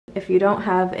If you don't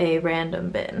have a random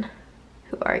bin,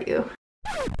 who are you?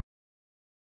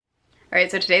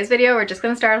 Alright, so today's video, we're just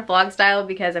gonna start with vlog style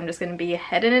because I'm just gonna be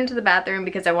heading into the bathroom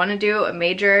because I wanna do a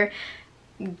major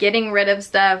getting rid of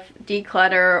stuff,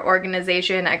 declutter,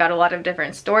 organization. I got a lot of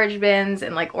different storage bins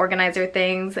and like organizer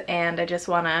things, and I just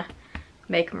wanna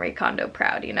make Marie Kondo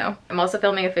proud, you know? I'm also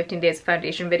filming a 15 days of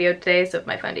foundation video today, so if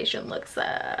my foundation looks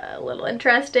a little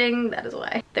interesting, that is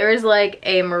why. There is like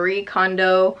a Marie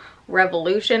Kondo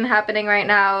revolution happening right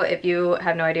now. If you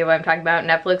have no idea what I'm talking about,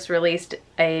 Netflix released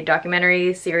a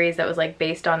documentary series that was like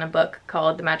based on a book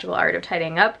called The Magical Art of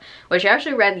Tidying Up, which I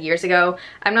actually read years ago.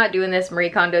 I'm not doing this Marie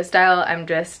Kondo style, I'm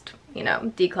just, you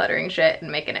know, decluttering shit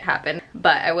and making it happen.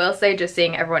 But I will say, just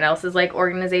seeing everyone else's like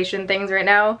organization things right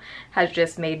now has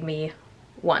just made me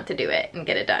want to do it and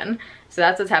get it done. So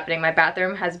that's what's happening. My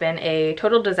bathroom has been a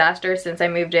total disaster since I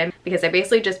moved in because I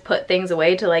basically just put things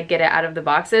away to like get it out of the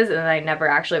boxes, and then I never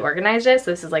actually organized it.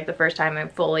 So this is like the first time I'm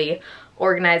fully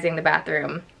organizing the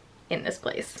bathroom in this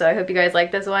place. So I hope you guys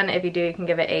like this one. If you do, you can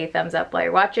give it a thumbs up while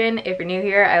you're watching. If you're new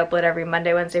here, I upload every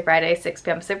Monday, Wednesday, Friday, 6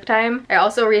 p.m. Pacific time. I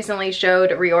also recently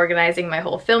showed reorganizing my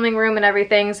whole filming room and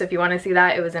everything. So if you want to see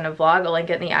that, it was in a vlog. I'll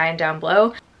link it in the eye and down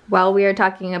below. While we are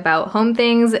talking about home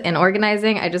things and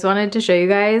organizing, I just wanted to show you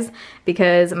guys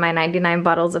because my 99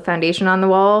 bottles of foundation on the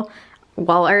wall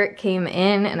art came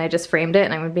in, and I just framed it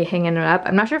and I'm gonna be hanging it up.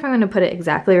 I'm not sure if I'm gonna put it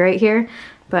exactly right here,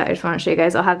 but I just want to show you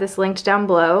guys. I'll have this linked down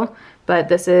below, but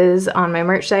this is on my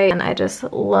merch site, and I just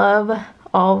love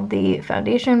all the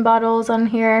foundation bottles on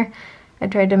here. I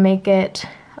tried to make it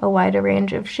a wider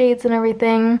range of shades and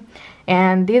everything.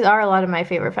 And these are a lot of my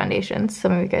favorite foundations.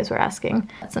 Some of you guys were asking.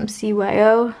 Some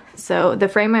CYO. So the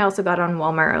frame I also got on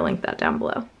Walmart. I'll link that down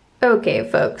below. Okay,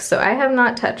 folks, so I have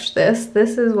not touched this.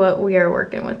 This is what we are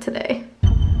working with today.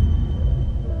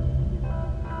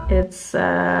 It's,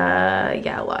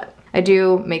 yeah, a lot. I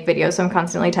do make videos, so I'm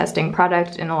constantly testing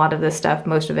product, and a lot of this stuff,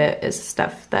 most of it is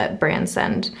stuff that brands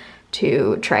send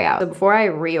to try out. So before I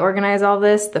reorganize all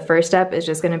this, the first step is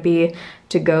just gonna be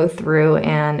to go through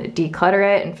and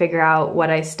declutter it and figure out what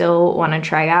I still wanna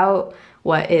try out,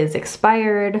 what is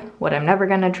expired, what I'm never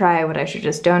gonna try, what I should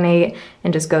just donate,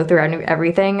 and just go through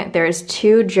everything. There's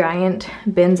 2 giant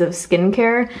bins of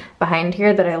skincare behind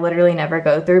here that I literally never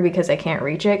go through because I can't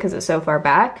reach it because it's so far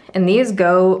back. And these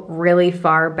go really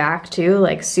far back too,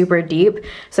 like super deep.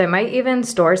 So I might even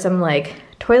store some like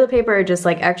toilet paper or just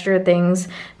like extra things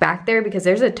back there because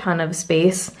there's a ton of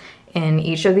space in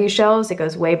each of these shelves. It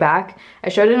goes way back. I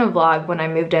showed it in a vlog when I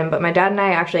moved in, but my dad and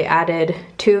I actually added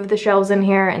 2 of the shelves in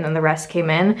here and then the rest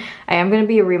came in. I am gonna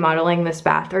be remodeling this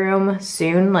bathroom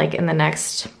soon, like in the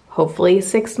next, hopefully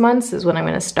 6 months is when I'm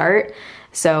gonna start.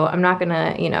 So I'm not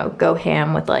gonna, you know, go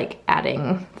ham with like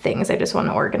adding things. I just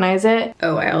wanna organize it.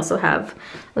 Oh, I also have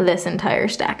this entire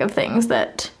stack of things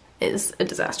that is a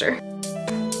disaster.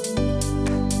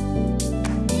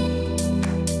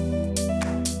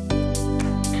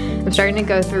 I'm starting to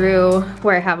go through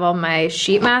where I have all my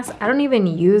sheet masks. I don't even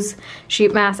use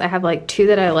sheet masks. I have like 2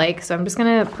 that I like, so I'm just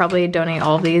gonna probably donate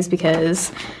all of these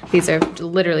because these have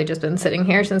literally just been sitting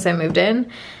here since I moved in.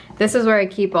 This is where I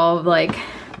keep all of like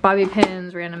bobby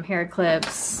pins, random hair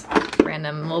clips,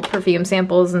 random little perfume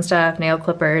samples and stuff, nail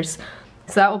clippers.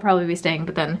 So that will probably be staying,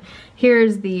 but then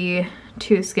here's the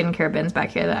 2 skincare bins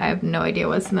back here that I have no idea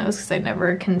what's in those because I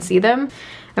never can see them.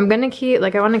 I'm gonna keep,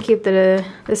 like I wanna keep the,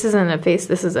 this isn't a face,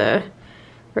 this is a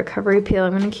recovery peel.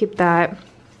 I'm gonna keep that.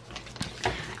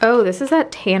 Oh, this is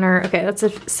that tanner. Okay, that's a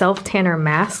self-tanner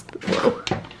mask. Whoa,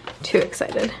 too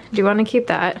excited. Do you wanna keep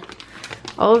that?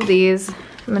 All of these,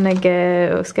 I'm gonna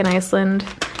get Skin Iceland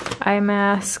eye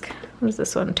mask. What is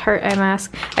this one? Tarte eye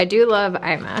mask. I do love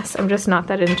eye masks. I'm just not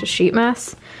that into sheet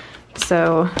masks.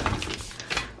 So,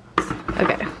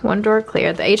 okay, 1 door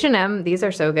clear. The H&M, these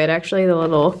are so good actually, the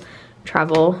little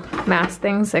travel mask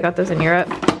things. I got those in Europe.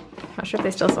 Not sure if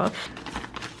they still sell. I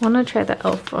wanna try the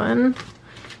e.l.f. one.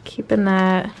 Keeping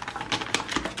that.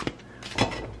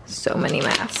 So many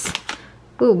masks.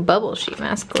 Ooh, bubble sheet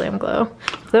mask, Glam Glow.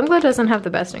 Glam Glow doesn't have the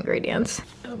best ingredients.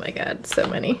 Oh my god, so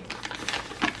many.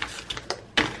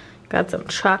 Got some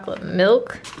chocolate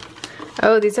milk.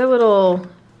 Oh, these are little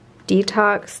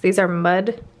detox. These are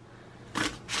mud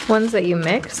ones that you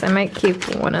mix. I might keep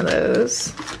one of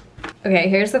those. Okay,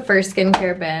 here's the first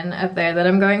skincare bin up there that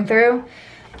I'm going through.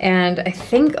 And I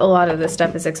think a lot of this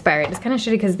stuff is expired. It's kind of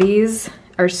shitty because these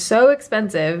are so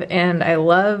expensive and I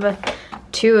love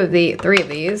 3 of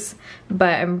these,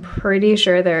 but I'm pretty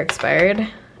sure they're expired.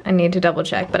 I need to double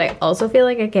check, but I also feel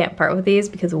like I can't part with these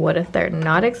because what if they're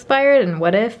not expired, and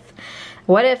what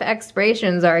if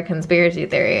expirations are a conspiracy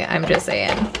theory? I'm just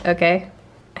saying, okay?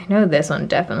 I know this one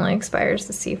definitely expires,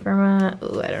 the sea format.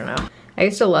 Ooh, I don't I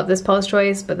used to love this Paula's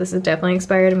Choice, but this is definitely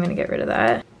expired. I'm gonna get rid of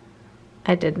that.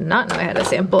 I did not know I had a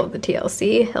sample of the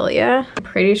TLC, hell yeah. I'm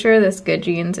pretty sure this Good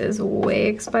Jeans is way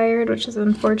expired, which is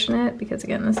unfortunate because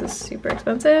again, this is super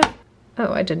expensive.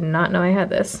 Oh, I did not know I had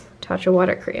this. Tatcha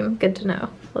water cream, good to know.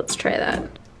 Let's try that.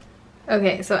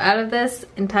 Okay, so out of this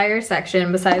entire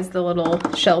section, besides the little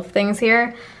shelf things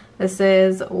here, this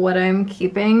is what I'm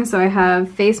keeping. So I have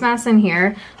face masks in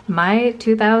here. My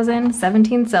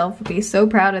 2017 self would be so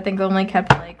proud. I think I only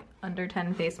kept like under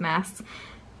 10 face masks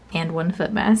and 1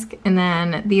 foot mask. And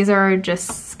then these are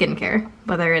just skincare,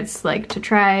 whether it's like to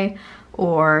try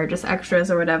or just extras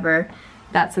or whatever.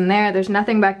 That's in there. There's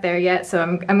nothing back there yet, so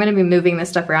I'm gonna be moving this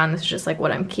stuff around. This is just like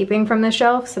what I'm keeping from the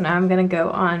shelf. So now I'm gonna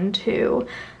go on to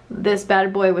this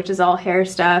bad boy, which is all hair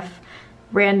stuff.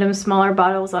 Random smaller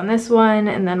bottles on this one,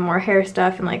 and then more hair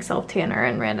stuff and like self tanner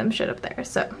and random shit up there.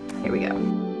 So here we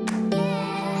go.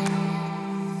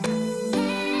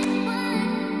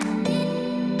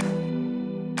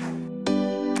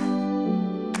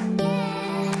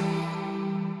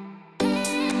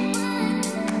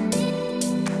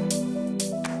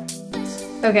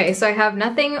 Okay, so I have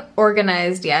nothing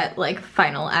organized yet, like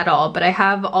final at all, but I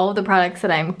have all of the products that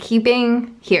I'm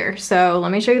keeping here. So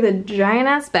let me show you the giant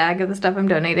ass bag of the stuff I'm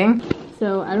donating.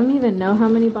 So I don't even know how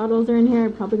many bottles are in here.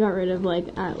 I probably got rid of like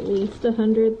at least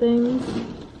 100 things,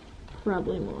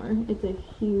 probably more. It's a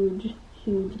huge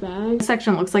bag. This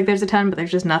section looks like there's a ton, but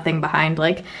there's just nothing behind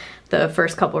like the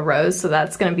first couple of rows, so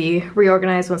that's gonna be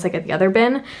reorganized once I get the other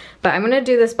bin. But I'm gonna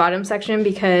do this bottom section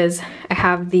because I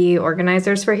have the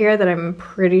organizers for here that I'm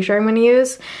pretty sure I'm gonna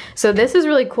use. So this is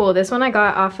really cool. This one I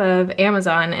got off of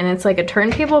Amazon, and it's like a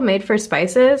turntable made for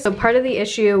spices. So part of the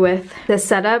issue with this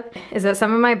setup is that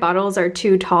some of my bottles are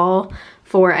too tall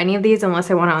for any of these unless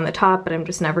I want it on the top, but I'm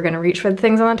just never gonna reach for the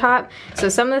things on the top. So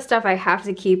some of the stuff I have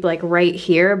to keep like right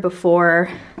here before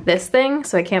this thing,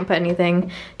 so I can't put anything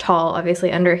tall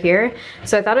obviously under here.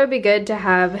 So I thought it would be good to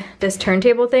have this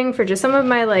turntable thing for just some of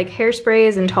my like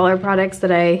hairsprays and taller products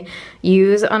that I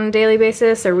use on a daily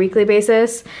basis or weekly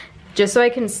basis, just so I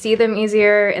can see them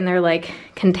easier and they're like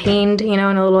contained, you know,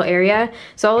 in a little area.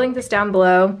 So I'll link this down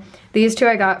below. These two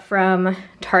I got from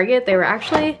Target. They were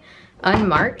actually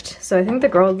unmarked, so I think the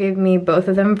girl gave me both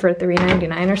of them for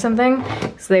 $3.99 or something,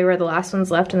 so they were the last ones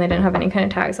left and they didn't have any kind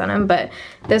of tags on them. But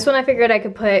this one I figured I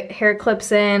could put hair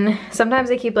clips in.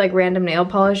 Sometimes I keep like random nail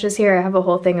polishes here. I have a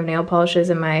whole thing of nail polishes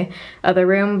in my other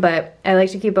room, but I like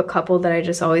to keep a couple that I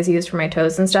just always use for my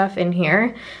toes and stuff in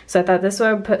here. So I thought this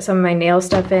one would put some of my nail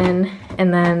stuff in,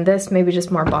 and then this maybe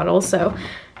just more bottles. So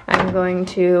I'm going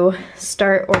to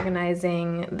start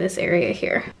organizing this area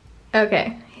here.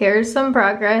 Okay, here's some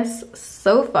progress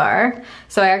so far.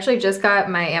 So I actually just got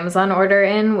my Amazon order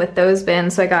in with those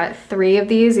bins. So I got 3 of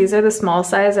these. These are the small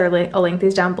size. I'll link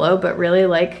these down below, but really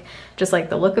like just like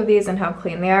the look of these and how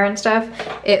clean they are and stuff.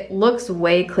 It looks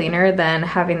way cleaner than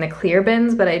having the clear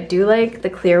bins, but I do like the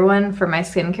clear one for my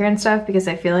skincare and stuff because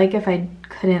I feel like if I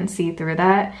couldn't see through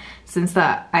that, since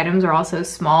the items are all so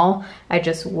small, I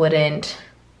just wouldn't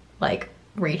like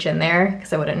reach in there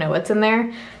because I wouldn't know what's in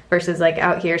there. Versus like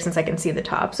out here, since I can see the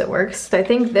tops, it works. So I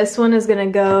think this one is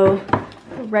gonna go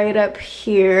right up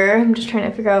here. I'm just trying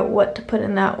to figure out what to put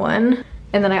in that one.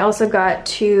 And then I also got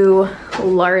 2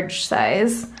 large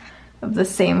size of the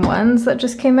same ones that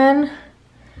just came in.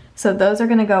 So those are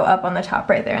gonna go up on the top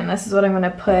right there. And this is what I'm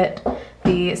gonna put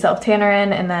the self tanner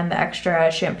in, and then the extra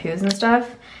shampoos and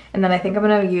stuff. And then I think I'm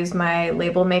gonna use my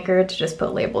label maker to just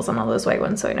put labels on all those white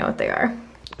ones so I know what they are.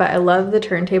 But I love the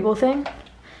turntable thing.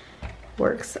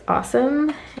 Works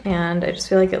awesome, and I just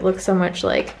feel like it looks so much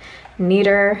like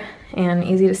neater and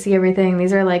easy to see everything.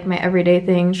 These are like my everyday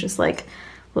things, just like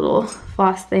little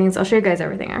floss things. I'll show you guys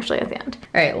everything actually at the end.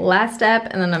 All right, last step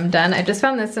and then I'm done. I just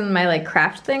found this in my like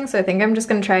craft thing, so I think I'm just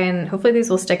gonna try and hopefully these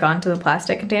will stick onto the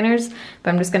plastic containers, but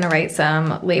I'm just gonna write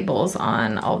some labels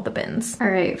on all of the bins.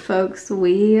 All right, folks,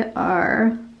 we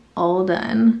are all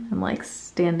done. I'm like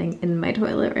standing in my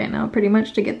toilet right now pretty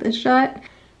much to get this shot.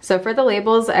 So for the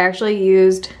labels, I actually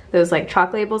used those like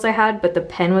chalk labels I had, but the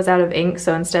pen was out of ink,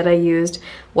 so instead I used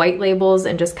white labels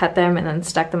and just cut them and then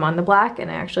stuck them on the black,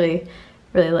 and I actually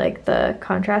really like the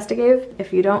contrast it gave.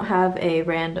 If you don't have a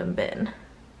random bin,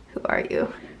 who are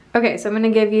you? Okay, so I'm gonna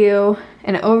give you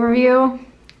an overview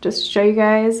just to show you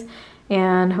guys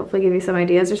and hopefully give you some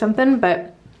ideas or something,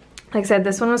 but like I said,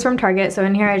 this one was from Target. So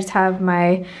in here I just have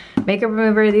my makeup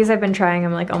remover. These I've been trying,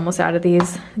 I'm like almost out of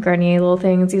these Garnier little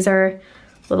things. These are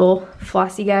little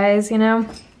flossy guys, you know?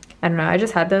 I don't know, I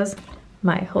just had those.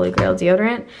 My Holy Grail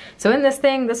deodorant. So in this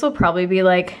thing, this will probably be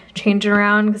like changing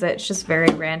around because it's just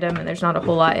very random and there's not a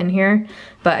whole lot in here.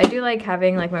 But I do like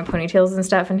having like my ponytails and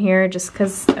stuff in here just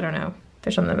because, I don't know,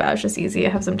 there's something about it, it's just easy. I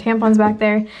have some tampons back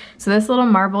there. So this little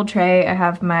marble tray, I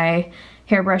have my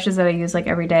hairbrushes that I use like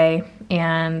every day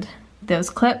and those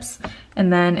clips.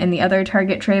 And then in the other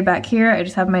Target tray back here, I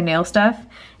just have my nail stuff.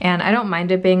 And I don't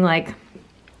mind it being like,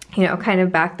 you know, kind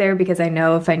of back there because I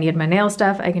know if I need my nail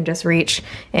stuff, I can just reach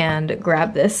and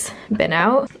grab this bin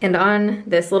out. And on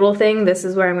this little thing, this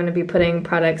is where I'm gonna be putting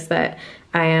products that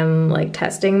I am like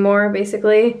testing more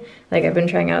basically. Like I've been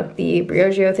trying out the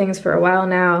Briogeo things for a while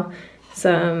now,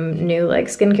 some new like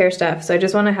skincare stuff. So I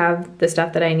just wanna have the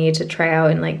stuff that I need to try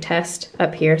out and like test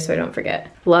up here so I don't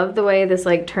forget. Love the way this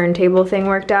like turntable thing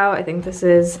worked out. I think this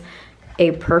is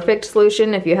a perfect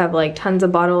solution if you have like tons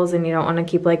of bottles and you don't want to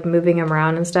keep like moving them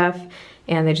around and stuff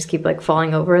and they just keep like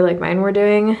falling over like mine were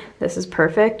doing. This is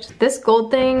perfect. This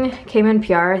gold thing came in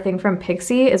PR, I think from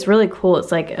Pixie. It's really cool.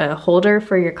 It's like a holder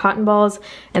for your cotton balls,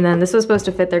 and then this was supposed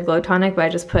to fit their Glow Tonic, but I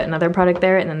just put another product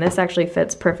there, and then this actually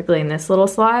fits perfectly in this little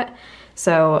slot,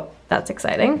 so that's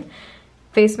exciting.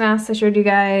 Face masks I showed you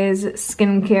guys,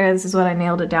 skincare, this is what I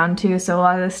nailed it down to, so a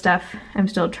lot of this stuff I'm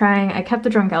still trying. I kept the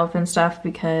Drunk Elephant stuff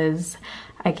because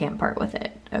I can't part with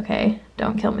it, okay?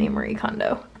 Don't kill me, Marie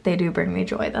Kondo. They do bring me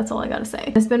joy, that's all I gotta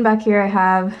say. This bin back here I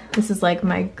have, this is like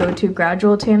my go-to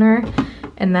gradual tanner,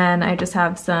 and then I just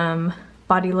have some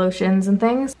body lotions and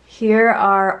things. Here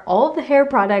are all of the hair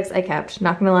products I kept.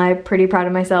 Not gonna lie, pretty proud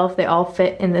of myself. They all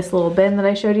fit in this little bin that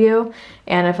I showed you.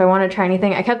 And if I wanna try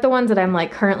anything, I kept the ones that I'm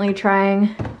like currently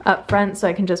trying up front so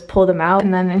I can just pull them out.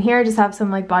 And then in here I just have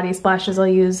some like body splashes I'll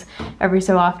use every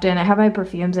so often. I have my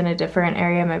perfumes in a different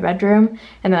area in my bedroom.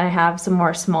 And then I have some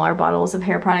more smaller bottles of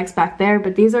hair products back there.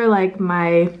 But these are like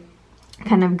my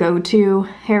kind of go-to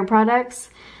hair products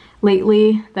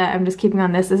lately that I'm just keeping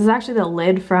on this. This is actually the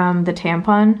lid from the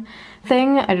tampon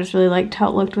thing. I just really liked how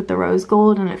it looked with the rose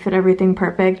gold and it fit everything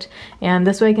perfect. And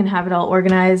this way I can have it all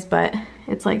organized, but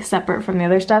it's like separate from the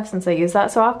other stuff since I use that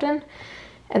so often.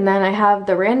 And then I have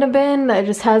the random bin that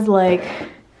just has like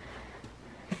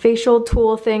facial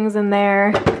tool things in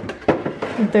there.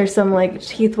 There's some like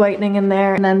teeth whitening in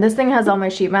there. And then this thing has all my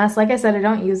sheet masks. Like I said, I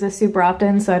don't use this super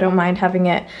often, so I don't mind having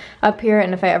it up here.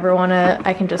 And if I ever wanna,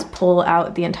 I can just pull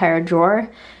out the entire drawer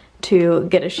to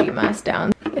get a sheet mask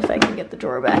down, if I can get the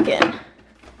drawer back in.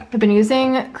 I've been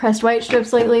using Crest White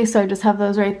strips lately, so I just have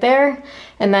those right there.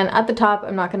 And then at the top,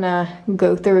 I'm not gonna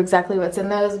go through exactly what's in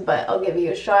those, but I'll give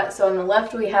you a shot. So on the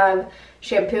left, we have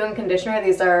shampoo and conditioner.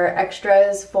 These are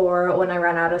extras for when I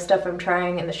run out of stuff I'm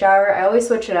trying in the shower. I always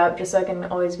switch it up just so I can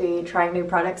always be trying new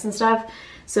products and stuff.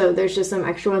 So there's just some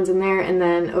extra ones in there. And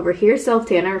then over here,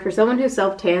 self-tanner. For someone who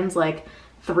self-tans like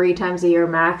 3 times a year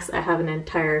max, I have an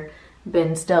entire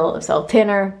bin still of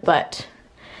self-tanner, but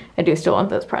I do still want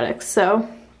those products. So,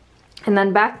 and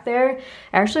then back there,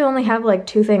 I actually only have like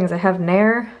 2 things. I have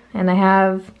Nair and I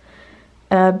have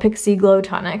a Pixie Glow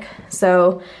Tonic.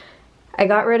 So I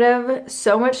got rid of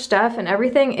so much stuff and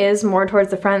everything is more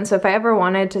towards the front. So if I ever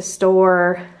wanted to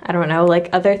store, I don't know, like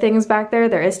other things back there,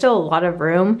 there is still a lot of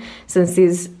room since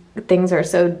these things are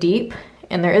so deep,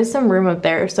 and there is some room up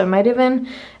there. So I might even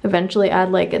eventually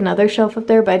add like another shelf up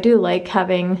there, but I do like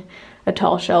having a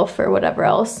tall shelf for whatever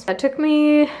else. That took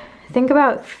me, I think,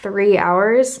 about 3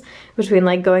 hours between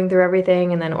like going through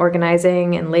everything and then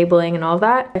organizing and labeling and all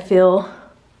that. I feel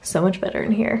so much better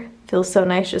in here. Feels so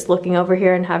nice just looking over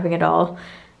here and having it all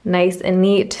nice and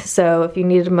neat. So if you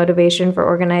needed motivation for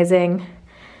organizing,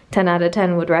 10 out of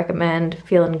 10 would recommend.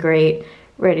 Feeling great,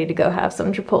 ready to go have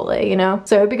some Chipotle, you know?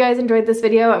 So I hope you guys enjoyed this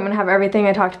video. I'm gonna have everything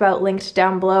I talked about linked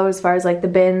down below as far as like the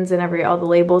bins and all the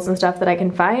labels and stuff that I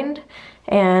can find.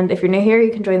 And if you're new here,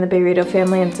 you can join the Bayrito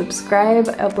family and subscribe.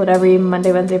 I upload every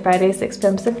Monday, Wednesday, Friday, 6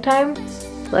 p.m. Pacific time.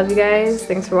 Love you guys.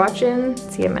 Thanks for watching.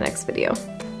 See you in my next video.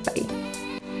 Bye.